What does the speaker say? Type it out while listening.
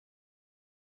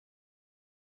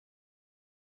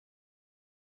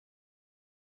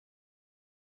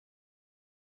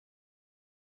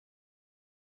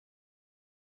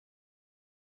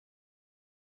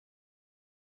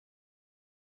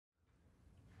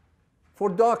For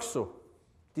DOGSO,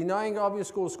 denying obvious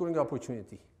goal scoring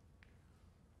opportunity,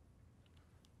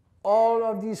 all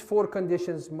of these 4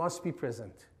 conditions must be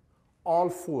present. All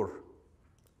 4.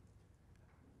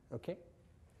 Okay?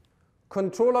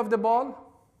 Control of the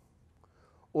ball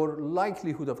or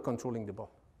likelihood of controlling the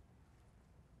ball.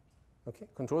 Okay?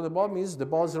 Control of the ball means the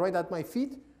ball is right at my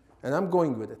feet and I'm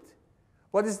going with it.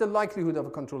 What is the likelihood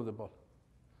of control of the ball?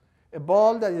 A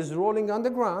ball that is rolling on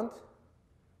the ground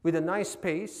with a nice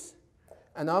pace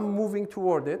and I'm moving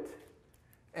toward it,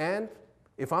 and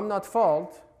if I'm not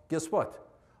fouled, guess what?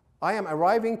 I am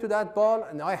arriving to that ball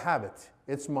and I have it.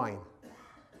 It's mine.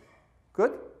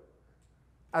 Good?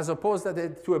 As opposed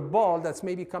to a ball that's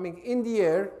maybe coming in the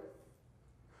air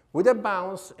with a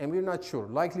bounce and we're not sure.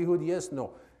 Likelihood, yes,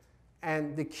 no.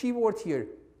 And the key word here,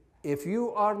 if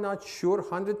you are not sure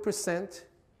 100%,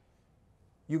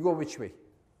 you go which way?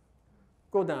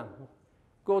 Go down.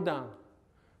 Go down.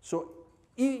 So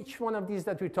each one of these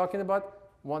that we're talking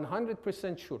about,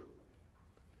 100% sure.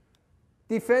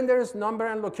 Defender's number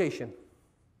and location.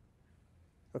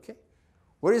 Okay?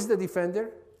 Where is the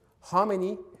defender? How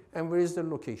many? And where is the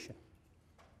location?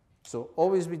 So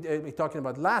always be talking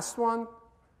about last one.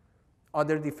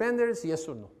 Other defenders, yes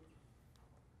or no?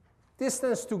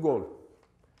 Distance to goal.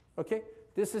 Okay?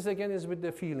 This is again is with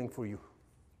the feeling for you.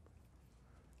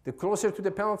 The closer to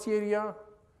the penalty area,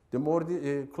 the more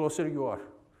closer you are.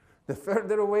 The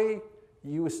further away,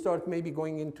 you start maybe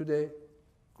going into the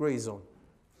gray zone.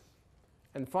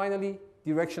 And finally,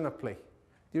 direction of play.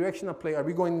 Direction of play, are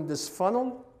we going in this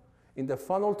funnel, in the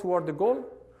funnel toward the goal,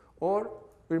 or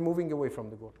we're moving away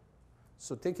from the goal?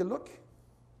 So take a look.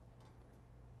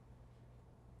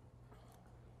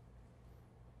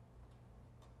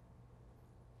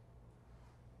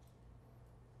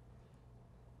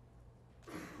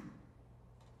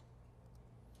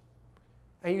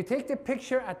 And you take the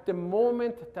picture at the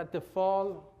moment that the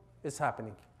fall is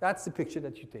happening. That's the picture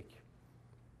that you take.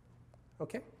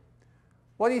 Okay?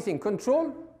 What do you think?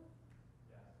 Control?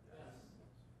 Yes.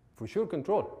 For sure,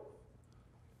 control.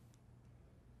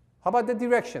 How about the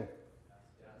direction?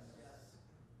 Yes.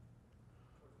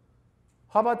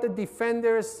 How about the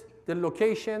defenders, the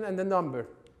location, and the number?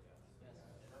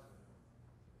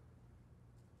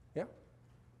 Yeah?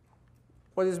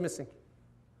 What is missing?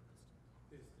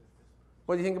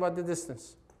 What do you think about the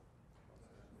distance?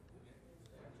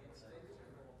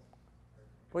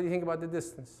 What do you think about the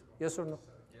distance? Yes or no?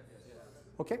 Yes.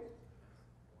 Okay.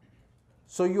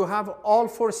 So you have all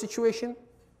 4 situations.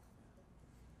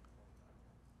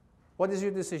 What is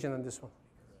your decision on this one?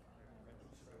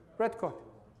 Red card.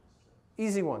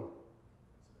 Easy one.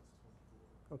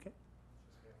 Okay.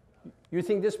 You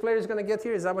think this player is going to get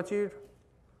here? Is that what you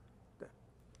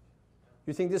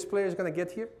think this player is going to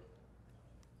get here?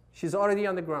 She's already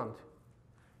on the ground.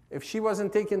 If she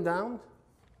wasn't taken down,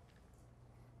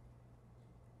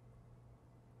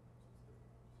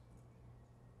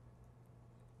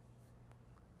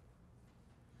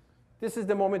 this is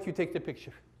the moment you take the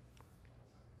picture.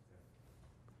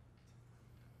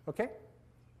 Okay?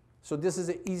 So this is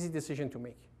an easy decision to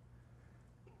make.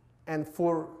 And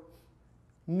for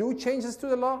new changes to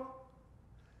the law,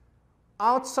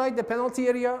 outside the penalty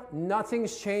area,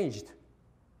 nothing's changed.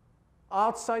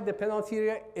 Outside the penalty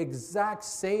area, exact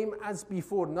same as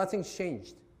before, nothing's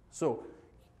changed. So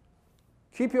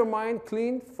keep your mind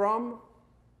clean from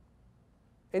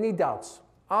any doubts.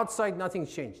 Outside,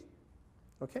 nothing's changed.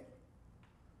 Okay?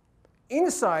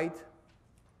 Inside,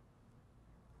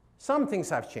 some things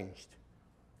have changed.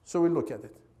 So we'll look at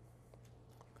it.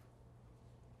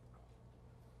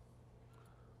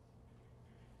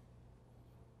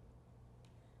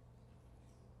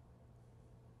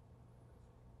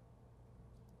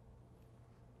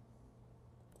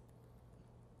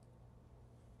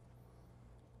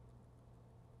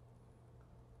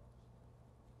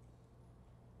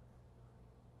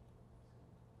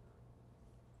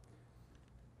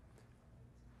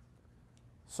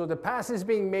 So the pass is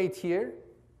being made here.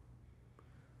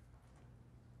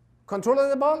 Control of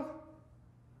the ball?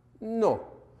 No.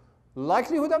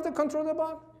 Likelihood of the control of the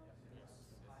ball?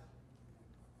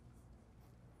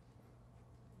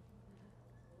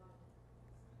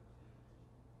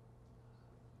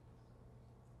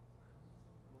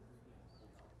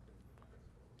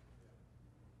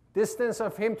 Distance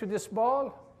of him to this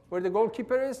ball, where the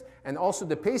goalkeeper is, and also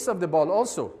the pace of the ball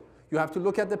also. You have to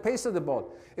look at the pace of the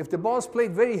ball. If the ball is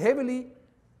played very heavily,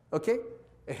 okay,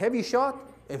 a heavy shot,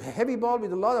 a heavy ball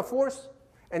with a lot of force,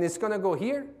 and it's going to go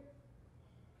here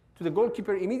to the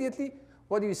goalkeeper immediately,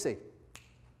 what do you say?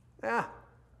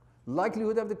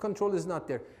 Likelihood of the control is not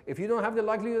there. If you don't have the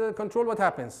likelihood of the control, what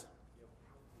happens?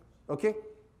 Okay?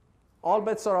 all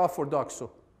bets are off for DOGSO.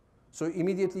 So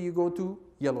immediately you go to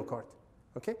yellow card.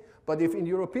 Okay? But if in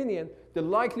your opinion, the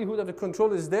likelihood of the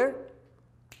control is there,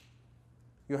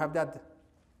 you have that.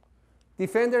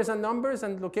 Defenders and numbers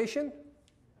and location.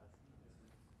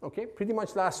 Okay, pretty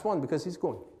much last one because he's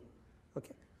going.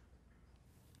 Okay.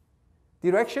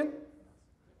 Direction.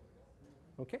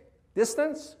 Okay.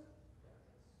 Distance.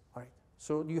 All right.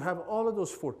 So you have all of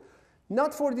those four.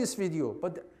 Not for this video,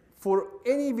 but for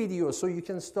any video, so you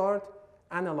can start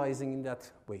analyzing in that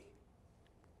way.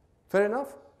 Fair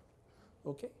enough?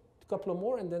 Okay. A couple of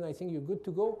more, and then I think you're good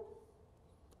to go.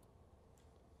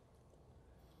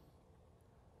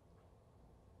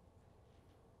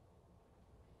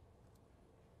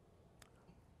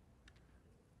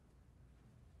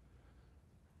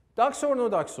 DOGSO or no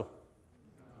DOGSO?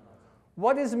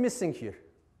 What is missing here?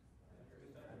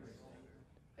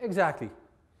 Exactly.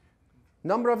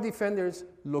 Number of defenders,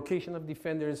 location of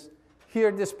defenders.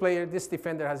 Here, this player, this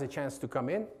defender has a chance to come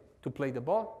in to play the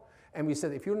ball. And we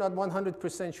said, if you're not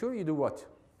 100% sure, you do what?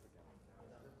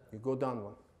 You go down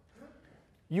one.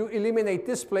 You eliminate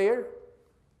this player,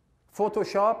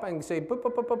 Photoshop, and say,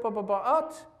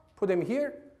 out, put him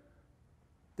here.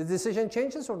 The decision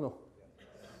changes or no?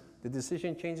 The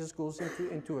decision changes, goes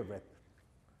into a red.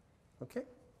 Okay?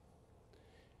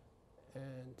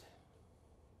 And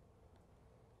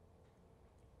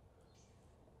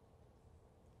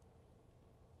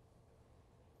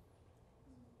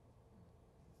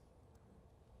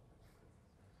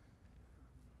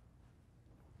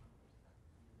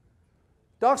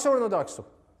DOGSO or no DOGSO?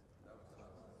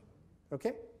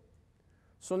 Okay?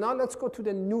 So now let's go to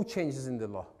the new changes in the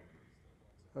law.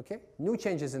 Okay? New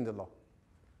changes in the law.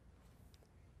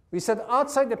 We said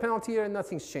outside the penalty area,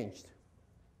 nothing's changed.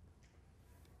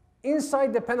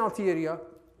 Inside the penalty area,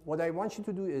 what I want you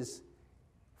to do is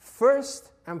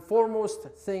first and foremost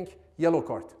think yellow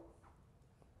card.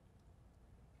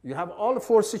 You have all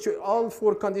four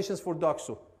conditions for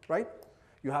DOGSO, right?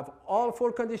 You have all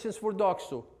four conditions for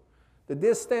DOGSO. The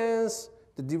distance,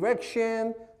 the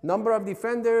direction, number of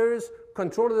defenders,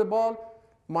 control of the ball.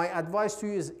 My advice to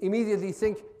you is immediately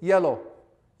think yellow,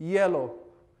 yellow,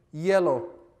 yellow,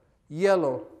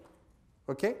 yellow.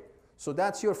 Okay? So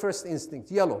that's your first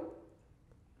instinct, yellow.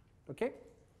 Okay?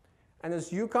 And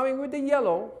as you coming with the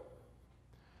yellow,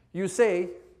 you say,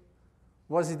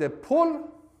 was it a pull,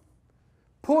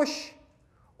 push,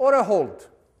 or a hold?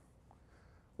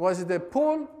 Was it a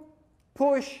pull,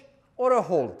 push, or a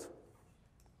hold?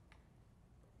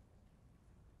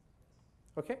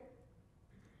 Okay?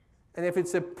 And if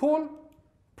it's a pull,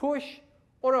 push,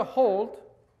 or a hold,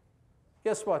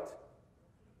 guess what?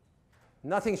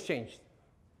 Nothing's changed.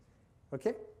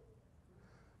 Okay?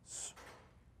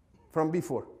 From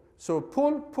before. So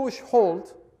pull, push,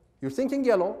 hold. You're thinking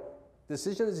yellow.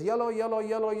 Decision is yellow, yellow,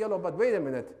 yellow, yellow. But wait a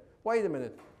minute. Wait a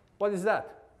minute. What is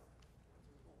that?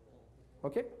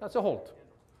 Okay? That's a hold.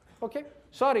 Okay?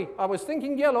 Sorry, I was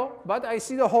thinking yellow, but I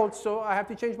see the hold, so I have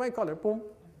to change my color. Boom.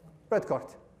 Red card.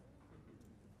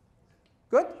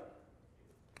 Good?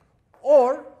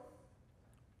 Or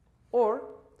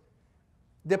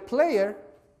the player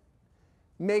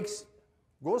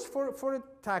goes for a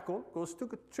tackle, goes to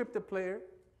trip the player,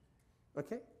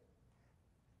 okay,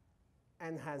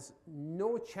 and has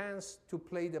no chance to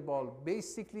play the ball.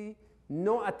 Basically,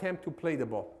 no attempt to play the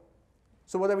ball.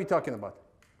 So what are we talking about?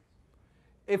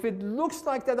 If it looks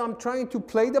like that I'm trying to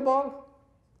play the ball,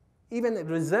 even a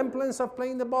resemblance of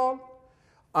playing the ball,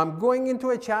 I'm going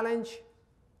into a challenge.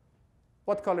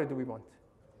 What color do we want?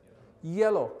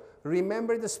 Yellow.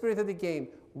 Remember the spirit of the game.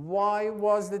 Why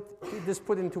was this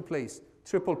put into place?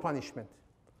 Triple punishment.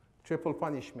 Triple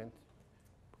punishment.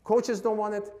 Coaches don't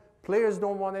want it. Players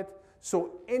don't want it.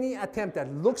 So any attempt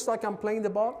that looks like I'm playing the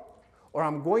ball or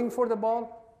I'm going for the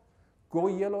ball, go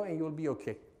yellow and you'll be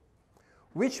okay.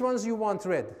 Which ones you want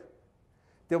red?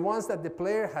 The ones that the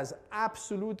player has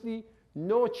absolutely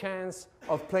no chance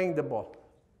of playing the ball.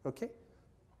 Okay?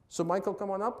 So Michael,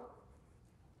 come on up.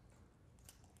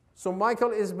 So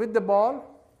Michael is with the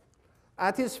ball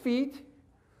at his feet,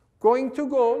 going to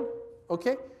goal,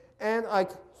 okay? And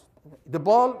the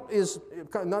ball is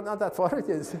not that far, it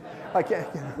is. I can't,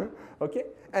 okay?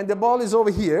 And the ball is over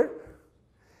here.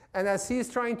 And as he's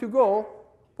trying to go,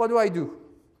 what do?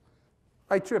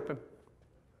 I trip him,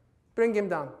 bring him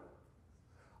down.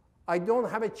 I don't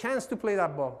have a chance to play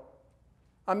that ball.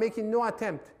 I'm making no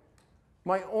attempt.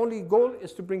 My only goal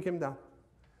is to bring him down.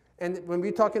 And when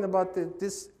we're talking about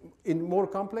this in more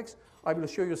complex, I will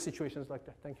show you situations like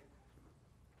that. Thank you.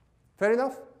 Fair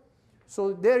enough?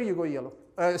 So there you go yellow.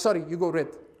 Sorry, you go red.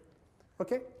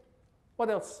 Okay?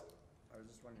 What else? I was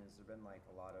just wondering, has there been like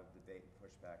a lot of debate and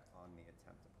pushback on the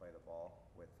attempt to play the ball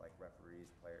referees,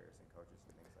 players, and coaches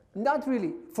and things like that? Not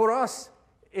really. For us,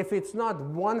 if it's not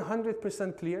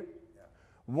 100% clear,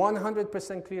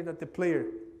 100% clear that the player,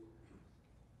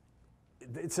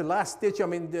 it's a last ditch, I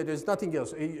mean, there's nothing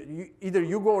else. Either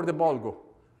you go or the ball go,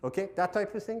 okay? That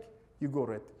type of thing, you go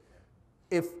red.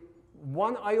 If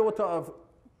one iota of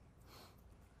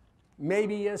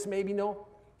maybe yes, maybe no,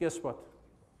 guess what?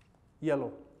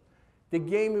 Yellow. The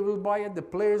game will buy it, the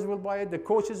players will buy it, the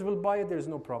coaches will buy it, there's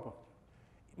no problem.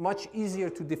 Much easier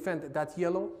to defend that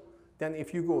yellow than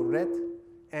if you go red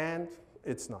and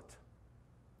it's not.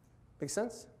 Make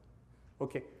sense?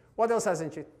 Okay. What else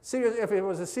hasn't changed? Serious, if it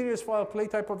was a serious foul play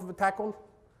type of a tackle,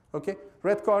 okay,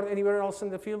 red card anywhere else in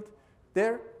the field,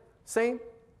 there, same,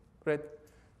 red.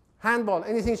 Handball,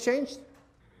 anything changed?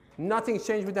 Nothing's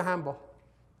changed with the handball.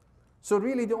 So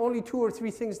really the only 2 or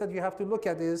 3 things that you have to look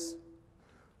at is,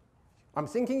 I'm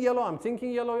thinking yellow, I'm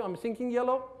thinking yellow, I'm thinking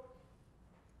yellow.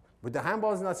 With the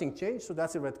handballs, nothing changed, so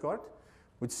that's a red card.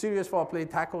 With serious foul play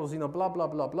tackles, you know, blah, blah,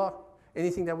 blah, blah.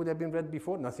 Anything that would have been red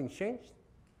before, nothing changed,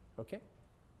 okay?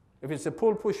 If it's a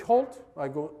pull, push, hold, I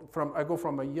go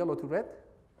from a yellow to red.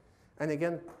 And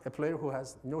again, a player who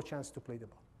has no chance to play the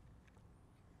ball.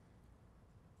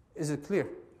 Is it clear?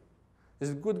 Is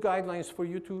it good guidelines for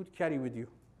you to carry with you?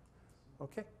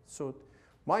 Okay, so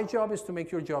my job is to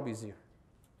make your job easier.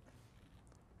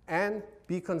 And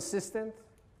be consistent,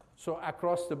 so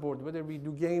across the board, whether we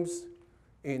do games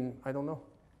in, I don't know,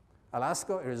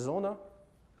 Alaska, Arizona,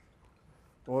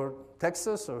 or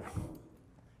Texas, or,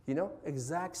 you know,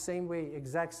 exact same way,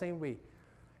 exact same way.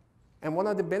 And one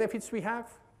of the benefits we have,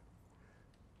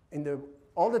 in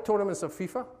all the tournaments of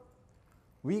FIFA,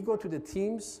 we go to the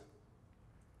teams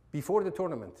before the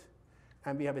tournament,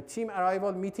 and we have a team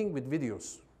arrival meeting with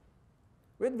videos,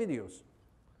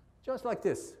 just like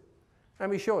this. And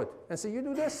we show it, and say, you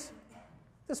do this,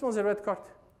 this one's a red card.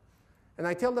 And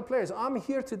I tell the players, I'm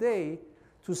here today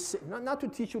to, not to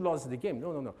teach you laws of the game,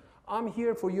 no, no, no. I'm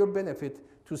here for your benefit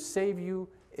to save you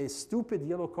a stupid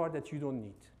yellow card that you don't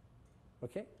need,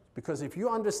 okay? Because if you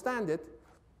understand it,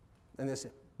 and they say,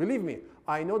 believe me,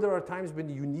 I know there are times when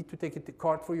you need to take a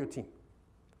card for your team.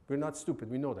 We're not stupid,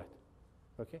 we know that,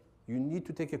 okay? You need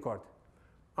to take a card.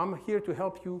 I'm here to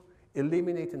help you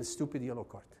eliminate a stupid yellow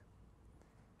card.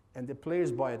 And the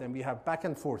players buy it, and we have back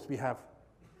and forth. We have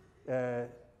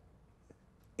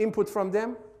input from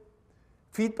them,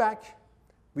 feedback.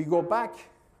 We go back,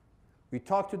 we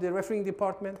talk to the refereeing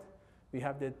department. We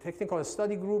have the technical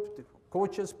study group, the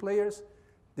coaches, players.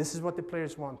 This is what the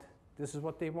players want. This is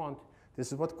what they want.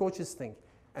 This is what coaches think.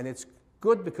 And it's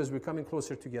good because we're coming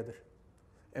closer together.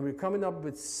 And we're coming up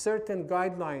with certain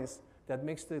guidelines that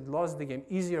makes the laws of the game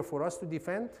easier for us to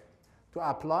defend, to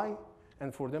apply,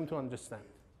 and for them to understand.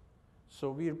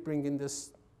 So we're bringing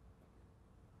this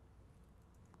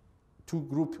 2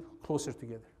 groups closer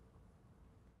together.